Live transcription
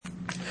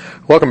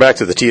Welcome back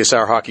to the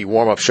TSR Hockey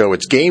Warm-Up Show.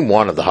 It's Game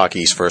 1 of the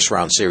Hockey East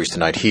first-round series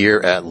tonight here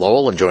at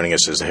Lowell, and joining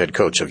us is the head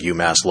coach of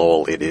UMass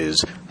Lowell. It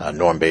is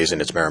Norm Bazin.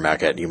 It's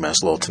Merrimack at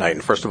UMass Lowell tonight.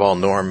 And first of all,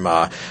 Norm,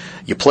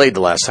 you played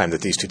the last time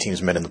that these two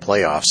teams met in the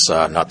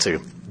playoffs. Not to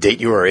date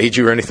you or age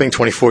you or anything,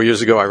 24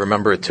 years ago. I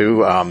remember it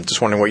too.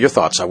 Just wondering what your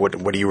thoughts are.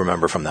 What do you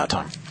remember from that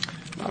time?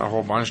 Not a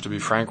whole bunch, to be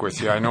frank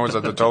with you. I know it was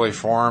at the Tully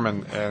Forum,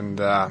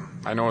 and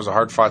I know it was a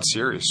hard-fought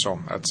series, so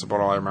that's about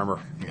all I remember.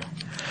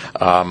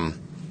 Yeah.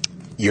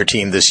 Your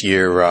team this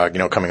year,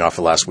 coming off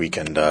of last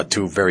weekend,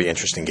 two very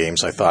interesting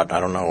games. I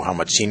don't know how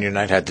much senior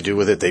night had to do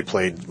with it. They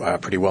played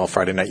pretty well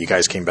Friday night. You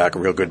guys came back, a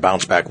real good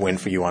bounce-back win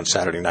for you on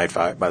Saturday night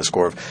by the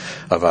score of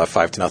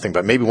 5-0.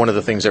 But maybe one of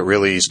the things that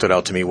really stood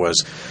out to me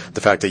was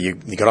the fact that you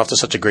got off to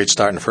such a great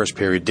start in the first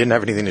period, didn't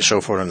have anything to show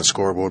for it on the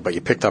scoreboard, but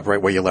you picked up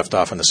right where you left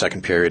off in the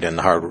second period, and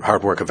the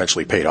hard work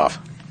eventually paid off.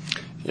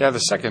 Yeah, the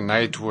second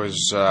night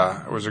was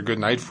a good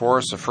night for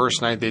us. The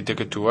first night they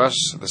took it to us.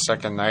 The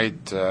second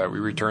night we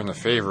returned the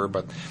favor.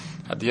 But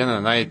at the end of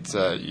the night,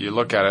 you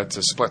look at it, it's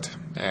a split,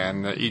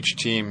 and each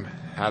team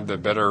had the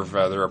better of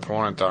their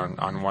opponent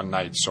on one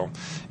night. So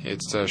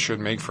it should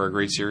make for a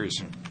great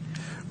series.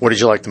 What did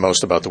you like the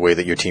most about the way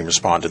that your team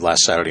responded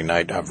last Saturday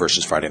night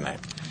versus Friday night?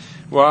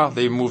 Well,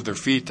 they moved their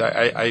feet.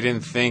 I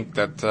didn't think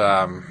that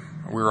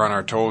we were on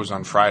our toes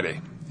on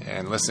Friday.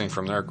 And listening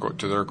from their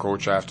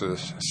coach after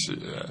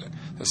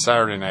the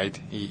Saturday night,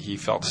 he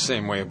felt the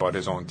same way about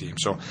his own team.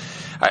 So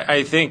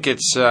I think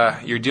it's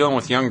you're dealing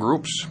with young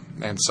groups,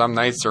 and some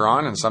nights they're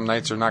on and some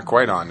nights they're not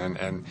quite on.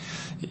 And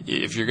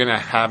if you're going to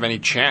have any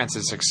chance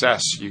at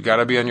success, you got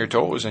to be on your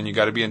toes and you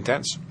got to be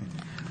intense.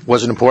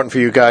 Was it important for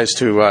you guys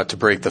to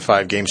break the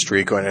 5-game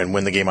streak and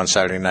win the game on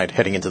Saturday night,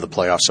 heading into the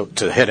playoffs? So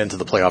to head into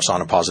the playoffs on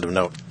a positive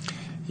note.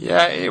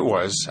 Yeah, it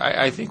was.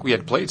 I think we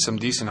had played some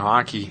decent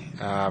hockey,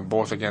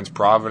 both against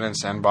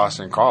Providence and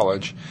Boston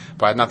College,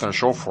 but I had nothing to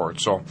show for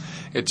it. So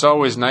it's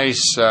always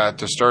nice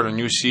to start a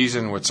new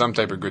season with some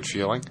type of good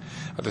feeling.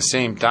 At the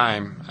same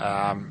time,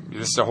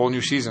 this is a whole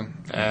new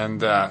season, and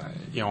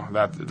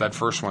that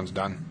first one's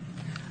done.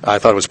 I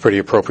thought it was pretty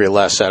appropriate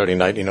last Saturday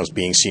night,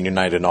 being senior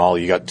night and all.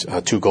 You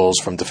got 2 goals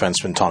from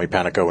defensemen Tommy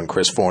Panico and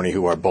Chris Forney,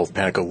 who are both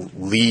Panico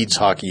leads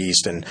Hockey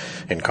East in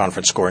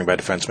conference scoring by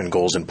defensemen,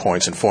 goals and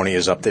points, and Forney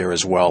is up there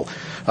as well.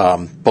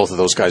 Both of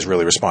those guys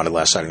really responded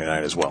last Saturday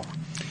night as well.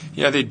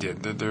 Yeah, they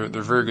did. They're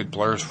very good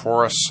players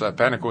for us.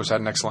 Panico's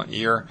had an excellent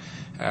year.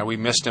 We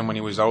missed him when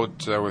he was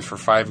out for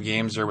 5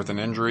 games there with an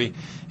injury,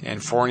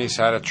 and Forney's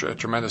had a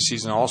tremendous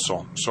season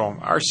also. So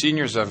our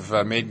seniors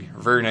have made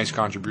very nice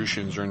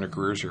contributions during their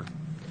careers here.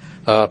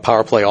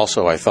 Power play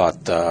also, I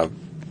thought,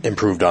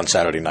 improved on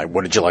Saturday night.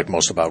 What did you like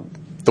most about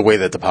the way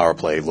that the power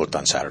play looked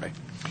on Saturday?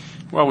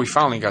 Well, we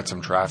finally got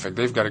some traffic.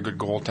 They've got a good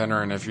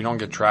goaltender, and if you don't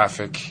get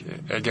traffic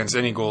against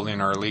any goalie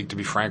in our league, to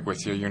be frank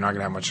with you, you're not going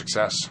to have much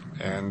success.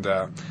 And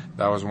that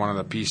was one of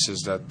the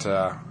pieces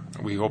that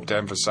we hope to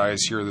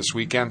emphasize here this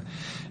weekend.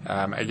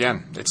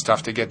 Again, it's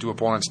tough to get to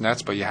opponents'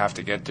 nets, but you have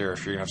to get there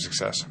if you're going to have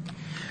success.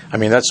 I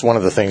mean, that's one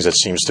of the things that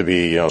seems to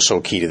be, so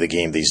key to the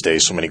game these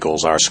days. So many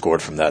goals are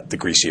scored from the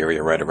greasy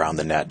area right around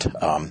the net.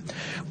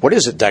 What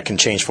is it that can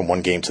change from one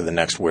game to the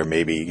next where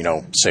maybe,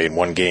 say in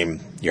one game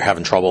you're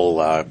having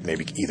trouble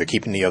maybe either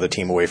keeping the other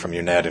team away from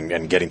your net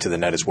and getting to the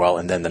net as well,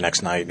 and then the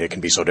next night it can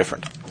be so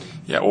different?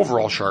 Yeah,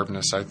 overall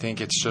sharpness. I think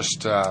it's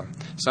just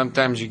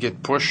sometimes you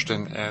get pushed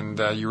and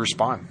you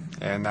respond.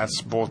 And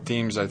that's both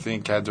teams, I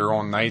think, had their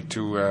own night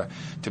to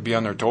be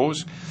on their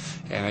toes.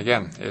 And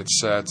again,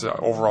 it's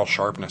overall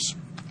sharpness.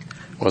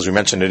 Well, as we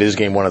mentioned, it is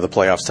Game 1 of the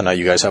playoffs tonight.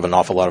 You guys have an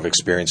awful lot of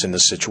experience in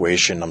this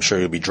situation. I'm sure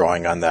you'll be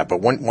drawing on that. But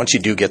once you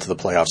do get to the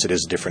playoffs, it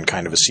is a different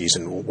kind of a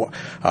season. Like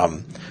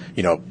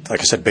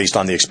I said, based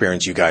on the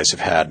experience you guys have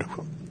had,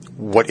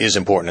 what is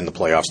important in the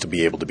playoffs to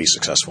be able to be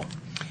successful?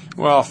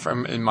 Well,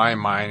 in my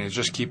mind, it's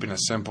just keeping it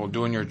simple,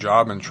 doing your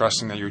job and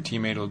trusting that your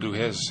teammate will do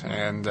his.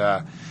 And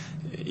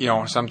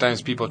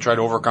sometimes people try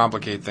to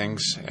overcomplicate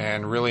things,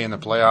 and really in the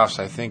playoffs,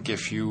 I think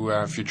if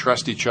you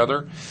trust each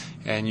other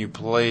and you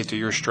play to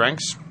your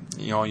strengths,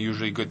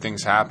 usually good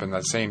things happen.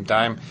 At the same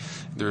time,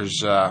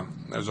 there's a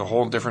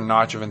whole different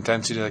notch of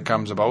intensity that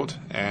comes about,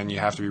 and you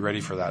have to be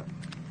ready for that.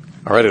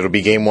 All right, it'll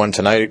be Game 1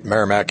 tonight,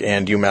 Merrimack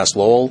and UMass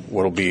Lowell.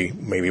 What'll be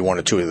maybe one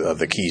or two of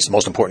the keys,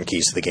 most important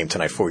keys to the game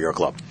tonight for your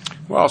club?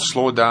 Well,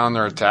 slow down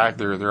their attack.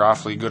 They're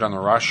awfully good on the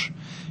rush,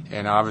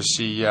 and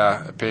obviously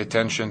pay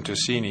attention to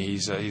Cini.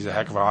 He's a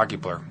heck of a hockey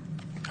player.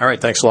 All right,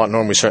 thanks a lot,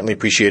 Norm. We certainly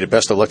appreciate it.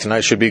 Best of luck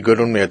tonight. Should be a good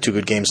one. We had 2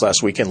 good games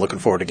last weekend. Looking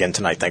forward again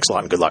tonight. Thanks a lot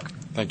and good luck.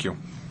 Thank you.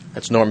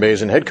 That's Norm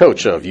Bazin, head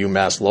coach of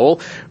UMass Lowell.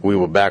 We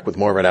will be back with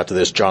more right after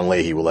this. John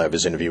Leahy will have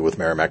his interview with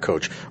Merrimack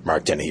coach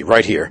Mark Dennehy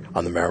right here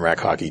on the Merrimack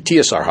Hockey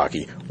TSR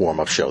Hockey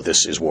Warm-Up Show.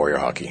 This is Warrior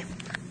Hockey.